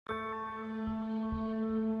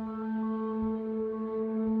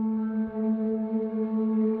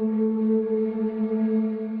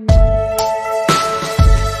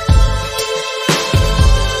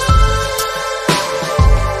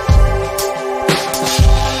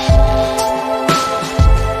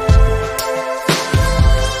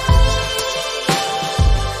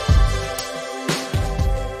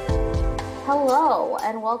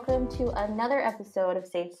to another episode of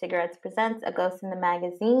Sage Cigarettes Presents A Ghost in the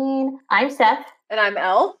Magazine. I'm Stef. And I'm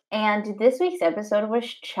Elle. And this week's episode was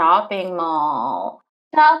Chopping Mall.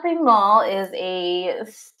 Chopping Mall is a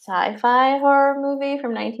sci-fi horror movie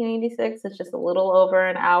from 1986. It's just a little over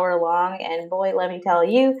an hour long, and boy, let me tell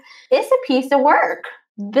you, it's a piece of work.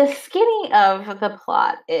 The skinny of the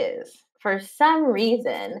plot is, for some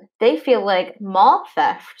reason, they feel like mall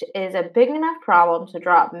theft is a big enough problem to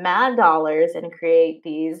drop mad dollars and create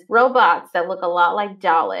these robots that look a lot like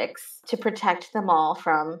Daleks to protect the mall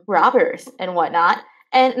from robbers and whatnot.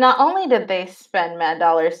 And not only did they spend mad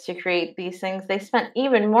dollars to create these things, they spent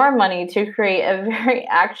even more money to create a very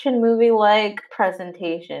action movie-like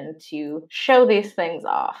presentation to show these things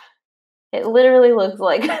off. It literally looks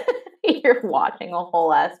like you're watching a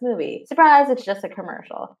whole ass movie. Surprise, it's just a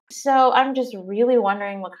commercial. So I'm just really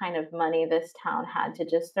wondering what kind of money this town had to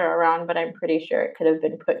just throw around, but I'm pretty sure it could have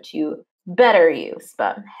been put to better use.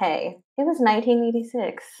 But hey, it was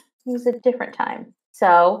 1986. It was a different time.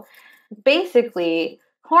 So basically,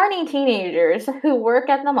 horny teenagers who work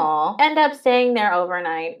at the mall end up staying there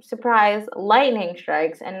overnight. Surprise, lightning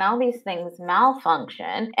strikes, and now these things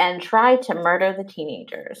malfunction and try to murder the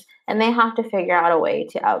teenagers. And they have to figure out a way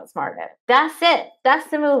to outsmart it. That's it. That's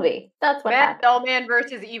the movie. That's what happened. Doll Man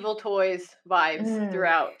versus Evil Toys vibes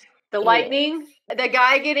throughout. The lightning, the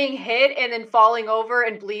guy getting hit and then falling over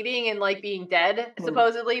and bleeding and like being dead,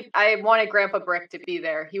 supposedly. I wanted Grandpa Brick to be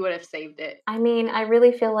there. He would have saved it. I mean, I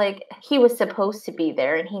really feel like he was supposed to be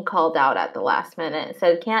there and he called out at the last minute,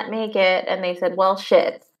 said, can't make it. And they said, well,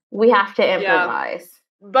 shit, we have to improvise.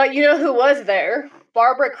 Yeah. But you know who was there?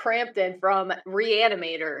 Barbara Crampton from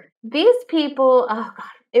Reanimator. These people, oh God,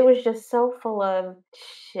 it was just so full of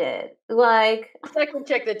shit. Like, second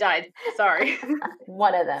chick that died. Sorry.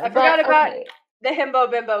 One of them. I forgot about the himbo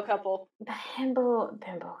bimbo couple. The himbo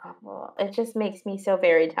bimbo couple. It just makes me so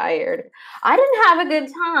very tired. I didn't have a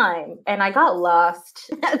good time, and I got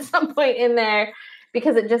lost at some point in there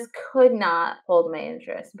because it just could not hold my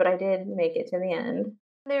interest. But I did make it to the end.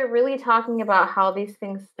 They're really talking about how these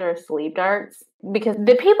things throw sleep darts, because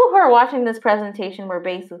the people who are watching this presentation were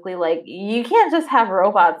basically like, you can't just have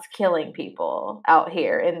robots killing people out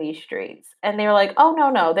here in these streets. And they were like, oh,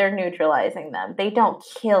 no, they're neutralizing them. They don't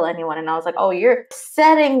kill anyone. And I was like, oh, you're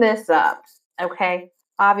setting this up. Okay,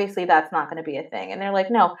 obviously that's not going to be a thing. And they're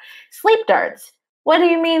like, no, sleep darts. What do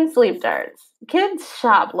you mean sleep darts? Kids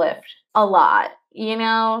shoplift a lot. You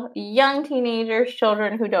know, young teenagers,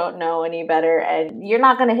 children who don't know any better, and you're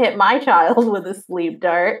not going to hit my child with a sleep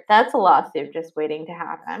dart. That's a lawsuit just waiting to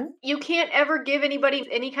happen. You can't ever give anybody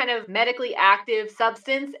any kind of medically active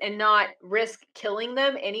substance and not risk killing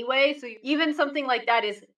them anyway. So even something like that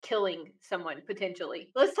is killing someone potentially.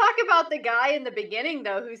 Let's talk about the guy in the beginning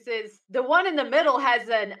though, who says the one in the middle has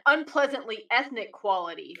an unpleasantly ethnic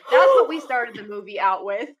quality. That's what we started the movie out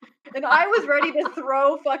with. And I was ready to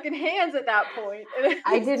throw fucking hands at that point.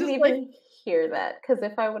 I didn't even hear that, because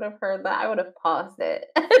if I would have heard that, I would have paused it.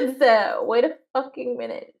 So, wait a fucking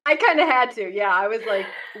minute. I kind of had to, yeah. I was like,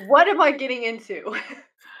 what am I getting into?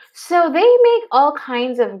 So they make all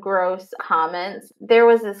kinds of gross comments. There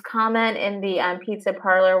was this comment in the pizza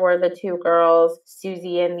parlor where the two girls,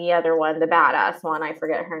 Susie and the other one, the badass one, I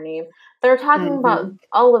forget her name, they're talking about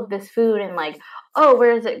all of this food and like, oh,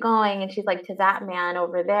 where is it going? And she's like, to that man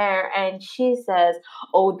over there. And she says,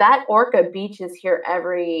 oh, that orca beaches here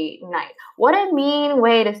every night. What a mean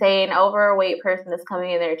way to say an overweight person is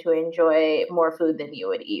coming in there to enjoy more food than you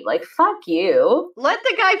would eat. Like, fuck you. Let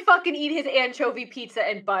the guy fucking eat his anchovy pizza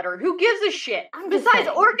and butter. Who gives a shit? Besides,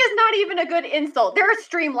 orca's not even a good insult. They're a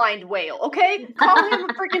streamlined whale, okay? Call him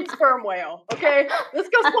a freaking sperm whale, okay? Let's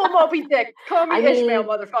go full Moby Dick. Call me Ishmael,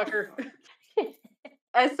 motherfucker.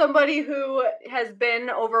 As somebody who has been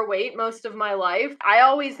overweight most of my life, I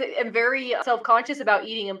always am very self-conscious about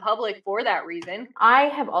eating in public for that reason. I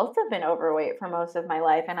have also been overweight for most of my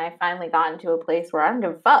life, and I finally gotten to a place where I don't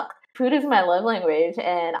give a fuck. Food is my love language,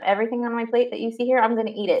 and everything on my plate that you see here, I'm going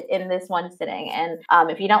to eat it in this one sitting. And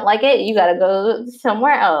if you don't like it, you got to go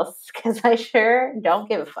somewhere else, because I sure don't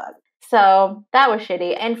give a fuck. So that was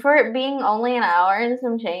shitty. And for it being only an hour and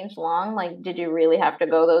some change long, like, did you really have to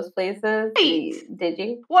go those places? Right. Did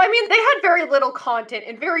you? Well, I mean, they had very little content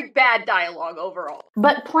and very bad dialogue overall.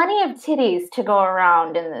 But plenty of titties to go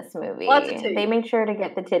around in this movie. Lots of titties. They made sure to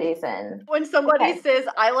get the titties in. When somebody says,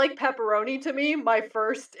 I like pepperoni to me, my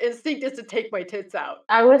first instinct is to take my tits out.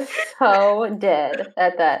 I was so dead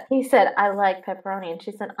at that. He said, I like pepperoni. And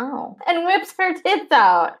she said, oh. And whips her tits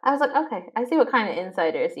out. I was like, okay, I see what kind of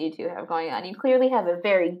insiders you two have going on. You clearly have a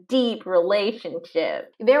very deep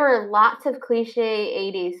relationship. There were lots of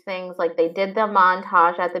cliche 80s things, like they did the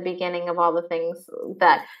montage at the beginning of all the things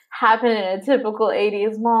that happened in a typical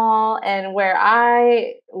 80s mall, and where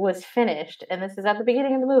I was finished, and this is at the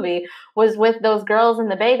beginning of the movie, was with those girls in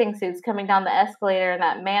the bathing suits coming down the escalator, and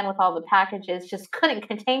that man with all the packages just couldn't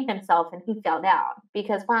contain himself and he fell down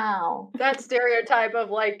because wow. That stereotype of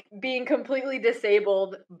like being completely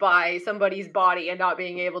disabled by somebody's body and not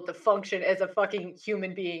being able to function as a fucking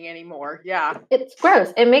human being anymore. Yeah. It's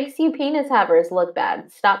gross. It makes you penis havers look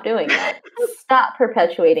bad. Stop doing that. Stop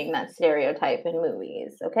perpetuating that stereotype in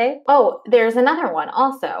movies, okay? Oh, there's another one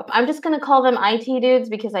also. I'm just going to call them IT dudes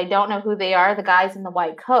because I don't know who they are, the guys in the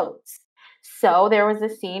white coats. So there was a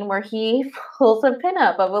scene where he pulls a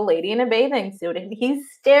pinup of a lady in a bathing suit and he's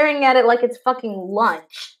staring at it like it's fucking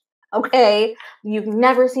lunch. Okay, you've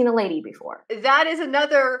never seen a lady before. That is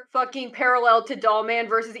another fucking parallel to Doll Man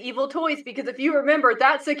versus Evil Toys, because if you remember,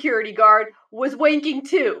 that security guard was wanking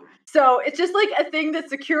too. So it's just like a thing that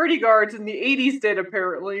security guards in the 80s did,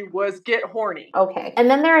 apparently, was get horny. Okay. And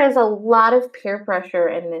then there is a lot of peer pressure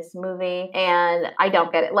in this movie, and I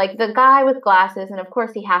don't get it. Like the guy with glasses, and of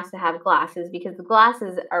course he has to have glasses because the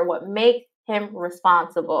glasses are what make him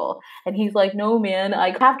responsible. And he's like, no, man, I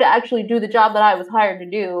have to actually do the job that I was hired to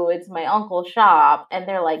do. It's my uncle's shop. And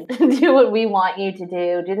they're like, do what we want you to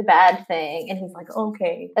do the bad thing. And he's like,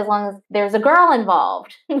 okay, as long as there's a girl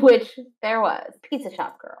involved, which there was. Pizza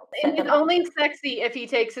shop girl. And he's only sexy if he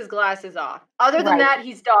takes his glasses off. Other than that,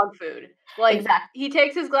 he's dog food. Like, exactly. He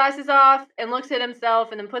takes his glasses off and looks at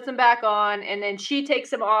himself and then puts them back on, and then she takes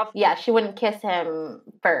them off. Yeah, she wouldn't kiss him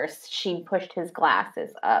first. She pushed his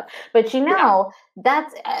glasses up. But you know,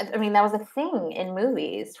 that was a thing in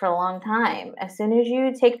movies for a long time. As soon as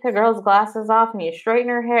you take the girl's glasses off and you straighten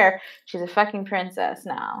her hair, she's a fucking princess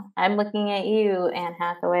now. I'm looking at you, Anne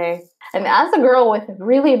Hathaway. And as a girl with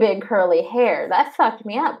really big curly hair, that fucked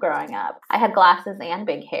me up growing up. I had glasses and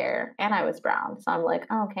big hair, and I was brown. So I'm like,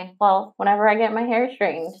 oh, okay, well, whenever I get my hair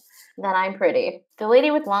straightened, then I'm pretty. The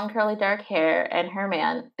lady with long curly dark hair and her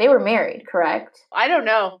man, they were married, correct? I don't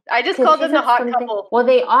know. I just called them the hot couple. Well,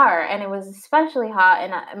 they are, and it was especially hot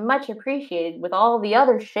and much appreciated with all the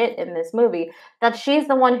other shit in this movie that she's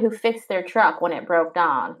the one who fixed their truck when it broke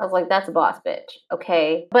down. I was like, that's a boss bitch,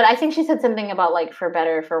 okay? But I think she said something about like for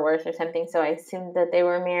better or for worse or something, so I assumed that they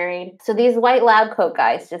were married. So these white lab coat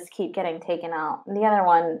guys just keep getting taken out. And the other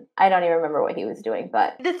one, I don't even remember what he was doing,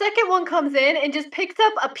 but... The second one comes in and just picks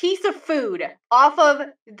up a piece of food off of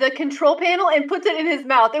the control panel and puts it in his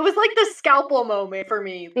mouth. It was like the scalpel moment for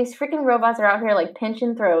me. These freaking robots are out here like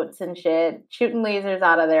pinching throats and shit, shooting lasers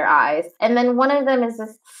out of their eyes. And then one of them is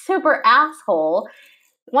this super asshole.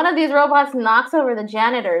 One of these robots knocks over the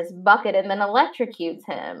janitor's bucket and then electrocutes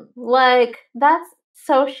him. Like, that's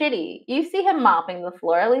so shitty. You see him mopping the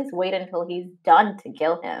floor, at least wait until he's done to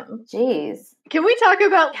kill him. Jeez. Can we talk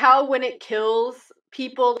about how when it kills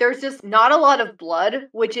people, there's just not a lot of blood,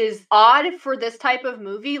 which is odd for this type of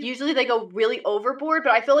movie. Usually they go really overboard,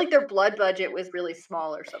 but I feel like their blood budget was really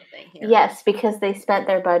small or something here. Yes, because they spent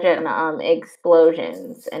their budget on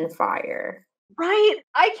explosions and fire. Right?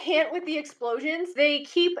 I can't with the explosions. They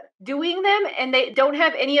keep doing them and they don't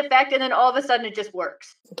have any effect, and then all of a sudden it just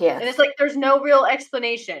works. Yes. And it's like there's no real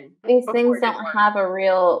explanation. These things don't have a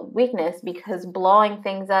real weakness because blowing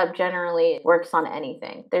things up generally works on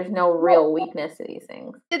anything. There's no real weakness to these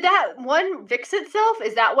things. Did that one fix itself?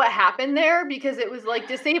 Is that what happened there? Because it was like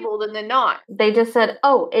disabled and then not. They just said,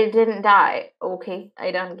 oh, it didn't die. Okay,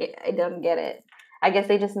 I don't get it. I guess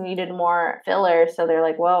they just needed more filler, so they're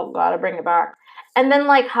like, well, gotta bring it back. And then,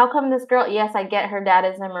 like, how come this girl, yes, I get her dad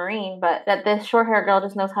is a Marine, but that this short-haired girl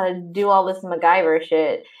just knows how to do all this MacGyver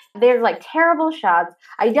shit. There's, like, terrible shots.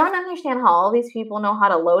 I don't understand how all these people know how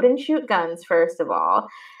to load and shoot guns, first of all.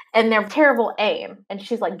 And they're terrible aim. And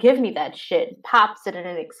she's like, give me that shit. Pops it and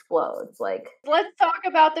it explodes. Like, let's talk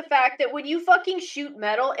about the fact that when you fucking shoot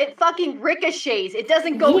metal, it fucking ricochets. It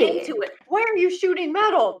doesn't go into it. Where are you shooting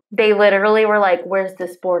metal? They literally were like, where's the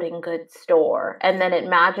sporting goods store? And then it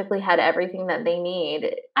magically had everything that they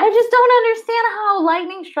need. I just don't understand how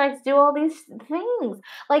lightning strikes do all these things.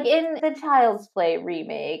 Like in the Child's Play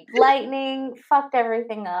remake, lightning fucked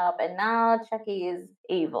everything up. And now Chucky is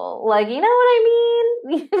evil. Like, you know what I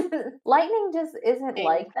mean? Lightning just isn't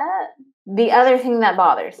like that. The other thing that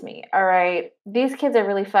bothers me, all right, these kids are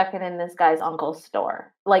really fucking in this guy's uncle's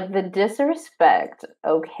store. Like, the disrespect,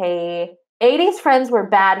 okay? 80s friends were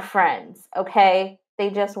bad friends, okay? They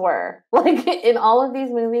just were. Like, in all of these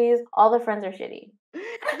movies, all the friends are shitty.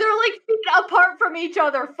 They're, like, apart from each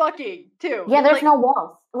other fucking, too. Yeah, there's no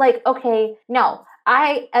walls. Like, okay, no.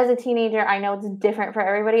 As a teenager, I know it's different for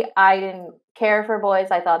everybody. I didn't care for boys.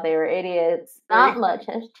 I thought they were idiots. Not much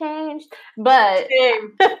has changed, but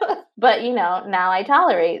but you know, now I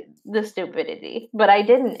tolerate the stupidity. But I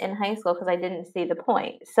didn't in high school because I didn't see the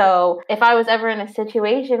point. So if I was ever in a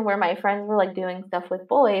situation where my friends were like doing stuff with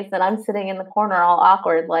boys, then I'm sitting in the corner all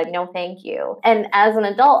awkward, like, no, thank you. And as an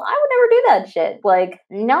adult, I would never do that shit. Like,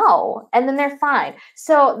 no. And then they're fine.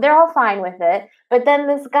 So they're all fine with it. But then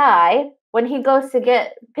this guy, when he goes to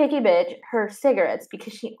get Picky Bitch her cigarettes,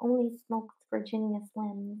 because she only smokes Virginia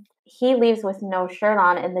Slims, he leaves with no shirt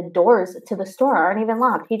on and the doors to the store aren't even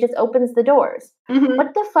locked. He just opens the doors. Mhm.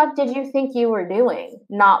 What the fuck did you think you were doing?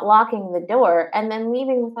 Not locking the door and then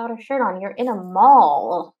leaving without a shirt on. You're in a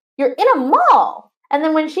mall. You're in a mall. And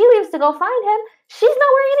then when she leaves to go find him, she's not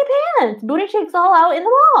wearing any pants. Booty cheeks all out in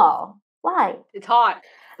the mall. Why? It's hot.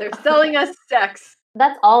 They're selling us sex.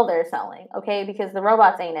 That's all they're selling, okay? Because the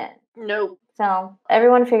robots ain't it. Nope. So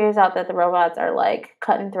everyone figures out that the robots are like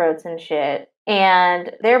cutting throats and shit.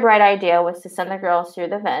 And their bright idea was to send the girls through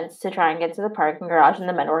the vents to try and get to the parking garage, and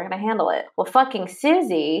the men were going to handle it. Well, fucking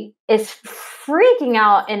Susie is freaking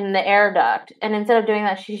out in the air duct. And instead of doing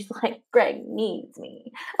that, she's like, Greg needs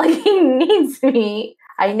me. Like, he needs me.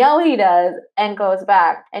 I know he does. And goes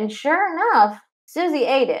back. And sure enough, Susie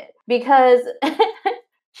ate it because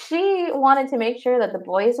she wanted to make sure that the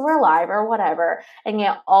boys were alive or whatever, and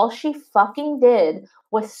yet all she fucking did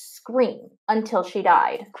was scream until she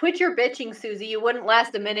died. Quit your bitching, Susie. You wouldn't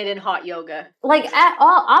last a minute in hot yoga. Like, at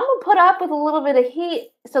all, I'm gonna put up with a little bit of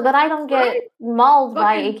heat so that I don't get mauled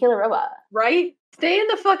by a killer robot. Right? Stay in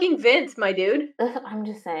the fucking vents, my dude. I'm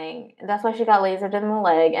just saying. That's why she got lasered in the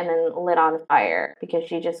leg and then lit on fire, because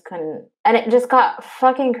she just couldn't. And it just got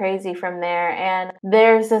fucking crazy from there. And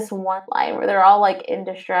there's this one line where they're all like in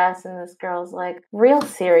distress, and this girl's like real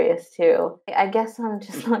serious too. I guess I'm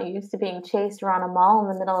just not used to being chased around a mall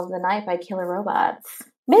in the middle of the night by killer robots.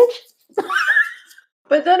 Bitch!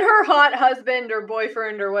 But then her hot husband or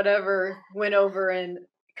boyfriend or whatever went over and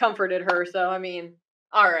comforted her. So, I mean,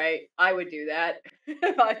 all right, I would do that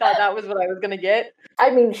if I thought that was what I was going to get. I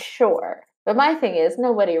mean, sure. But my thing is,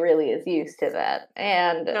 nobody really is used to that.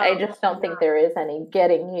 And No, I just don't think there is any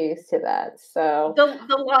getting used to that. So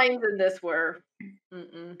the lines in this were,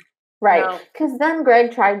 right. Because then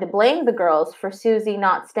Greg tried to blame the girls for Susie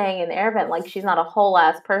not staying in the air vent, like she's not a whole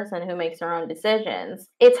ass person who makes her own decisions.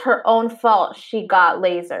 It's her own fault she got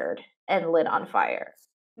lasered and lit on fire.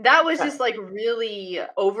 That was just like really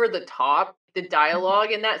over the top. The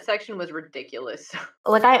dialogue in that section was ridiculous.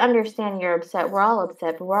 Like, I understand you're upset. We're all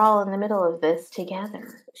upset, but we're all in the middle of this together.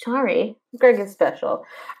 Sorry. Greg is special.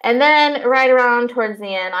 And then right around towards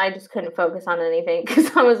the end, I just couldn't focus on anything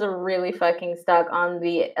because I was really fucking stuck on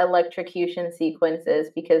the electrocution sequences,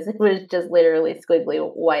 because it was just literally squiggly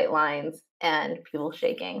white lines and people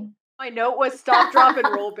shaking. My note was stop, drop,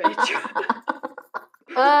 and roll, bitch.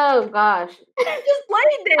 Oh gosh. Just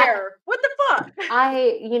laid there. What the fuck?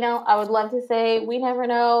 I would love to say we never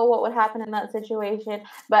know what would happen in that situation,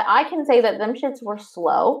 but I can say that them shits were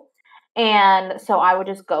slow. And so I would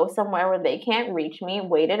just go somewhere where they can't reach me,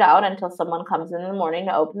 wait it out until someone comes in the morning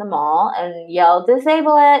to open the mall and yell,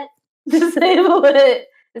 disable it, disable it,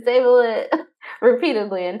 disable it,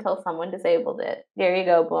 repeatedly until someone disabled it. There you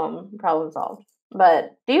go, boom, problem solved.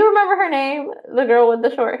 But do you remember her name? The girl with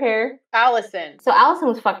the short hair? Allison. So Allison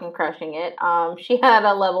was fucking crushing it. She had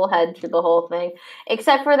a level head through the whole thing,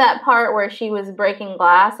 except for that part where she was breaking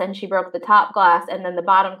glass and she broke the top glass and then the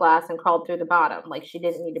bottom glass and crawled through the bottom. Like, she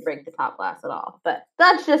didn't need to break the top glass at all. But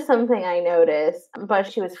that's just something I noticed.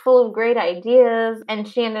 But she was full of great ideas, and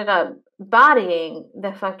she ended up bodying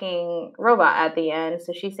the fucking robot at the end,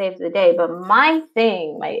 so she saved the day. But my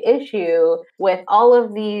issue with all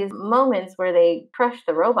of these moments where they crush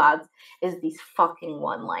the robots is these fucking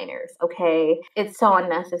one-liners, okay? It's so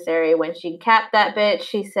unnecessary. When she capped that bitch,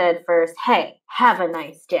 she said first, hey, have a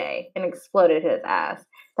nice day, and exploded his ass.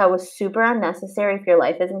 That was super unnecessary. If your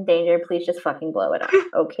life is in danger, please just fucking blow it up,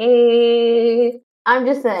 okay? I'm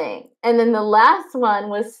just saying. And then the last one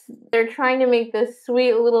was, they're trying to make this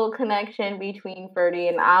sweet little connection between Ferdy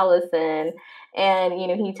and Allison. And,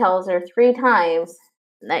 he tells her 3 times,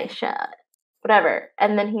 nice shot, whatever.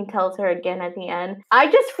 And then he tells her again at the end.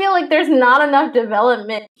 I just feel like there's not enough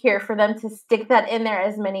development here for them to stick that in there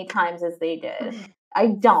as many times as they did. I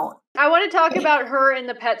don't. I want to talk about her in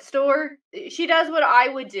the pet store. She does what I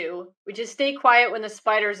would do, which is stay quiet when the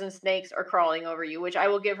spiders and snakes are crawling over you, which I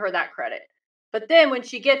will give her that credit. But then when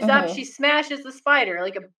she gets up, she smashes the spider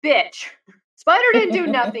like a bitch. Spider didn't do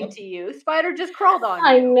nothing to you. Spider just crawled on you.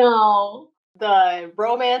 I know. The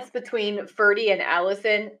romance between Ferdy and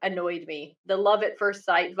Allison annoyed me. The love at first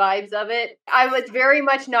sight vibes of it. I was very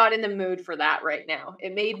much not in the mood for that right now.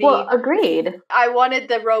 It made me... Well, agreed. I wanted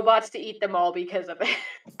the robots to eat them all because of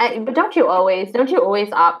it. But don't you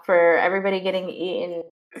always opt for everybody getting eaten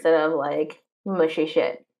instead of like mushy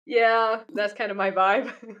shit. Yeah, that's kind of my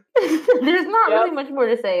vibe. There's not Yep. really much more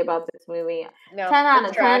to say about this movie. No, 10 out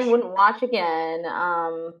it's of 10, trash. wouldn't watch again.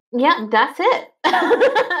 Yeah, that's it.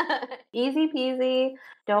 Easy peasy.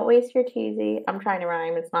 Don't waste your cheesy. I'm trying to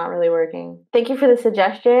rhyme. It's not really working. Thank you for the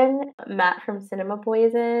suggestion, Matt from Cinema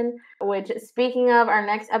Poison. Which, speaking of, our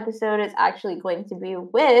next episode is actually going to be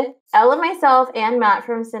with Ella, myself, and Matt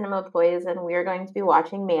from Cinema Poison. We are going to be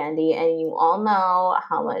watching Mandy, and you all know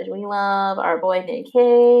how much we love our boy Nick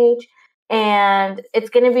Cage. And it's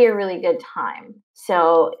going to be a really good time.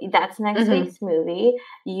 So that's next week's movie.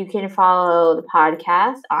 You can follow the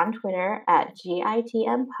podcast on Twitter at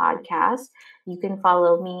GITM Podcast. You can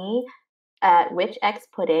follow me at Witch X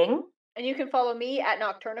Pudding. And you can follow me at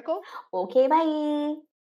Nocturnical. Okay, bye.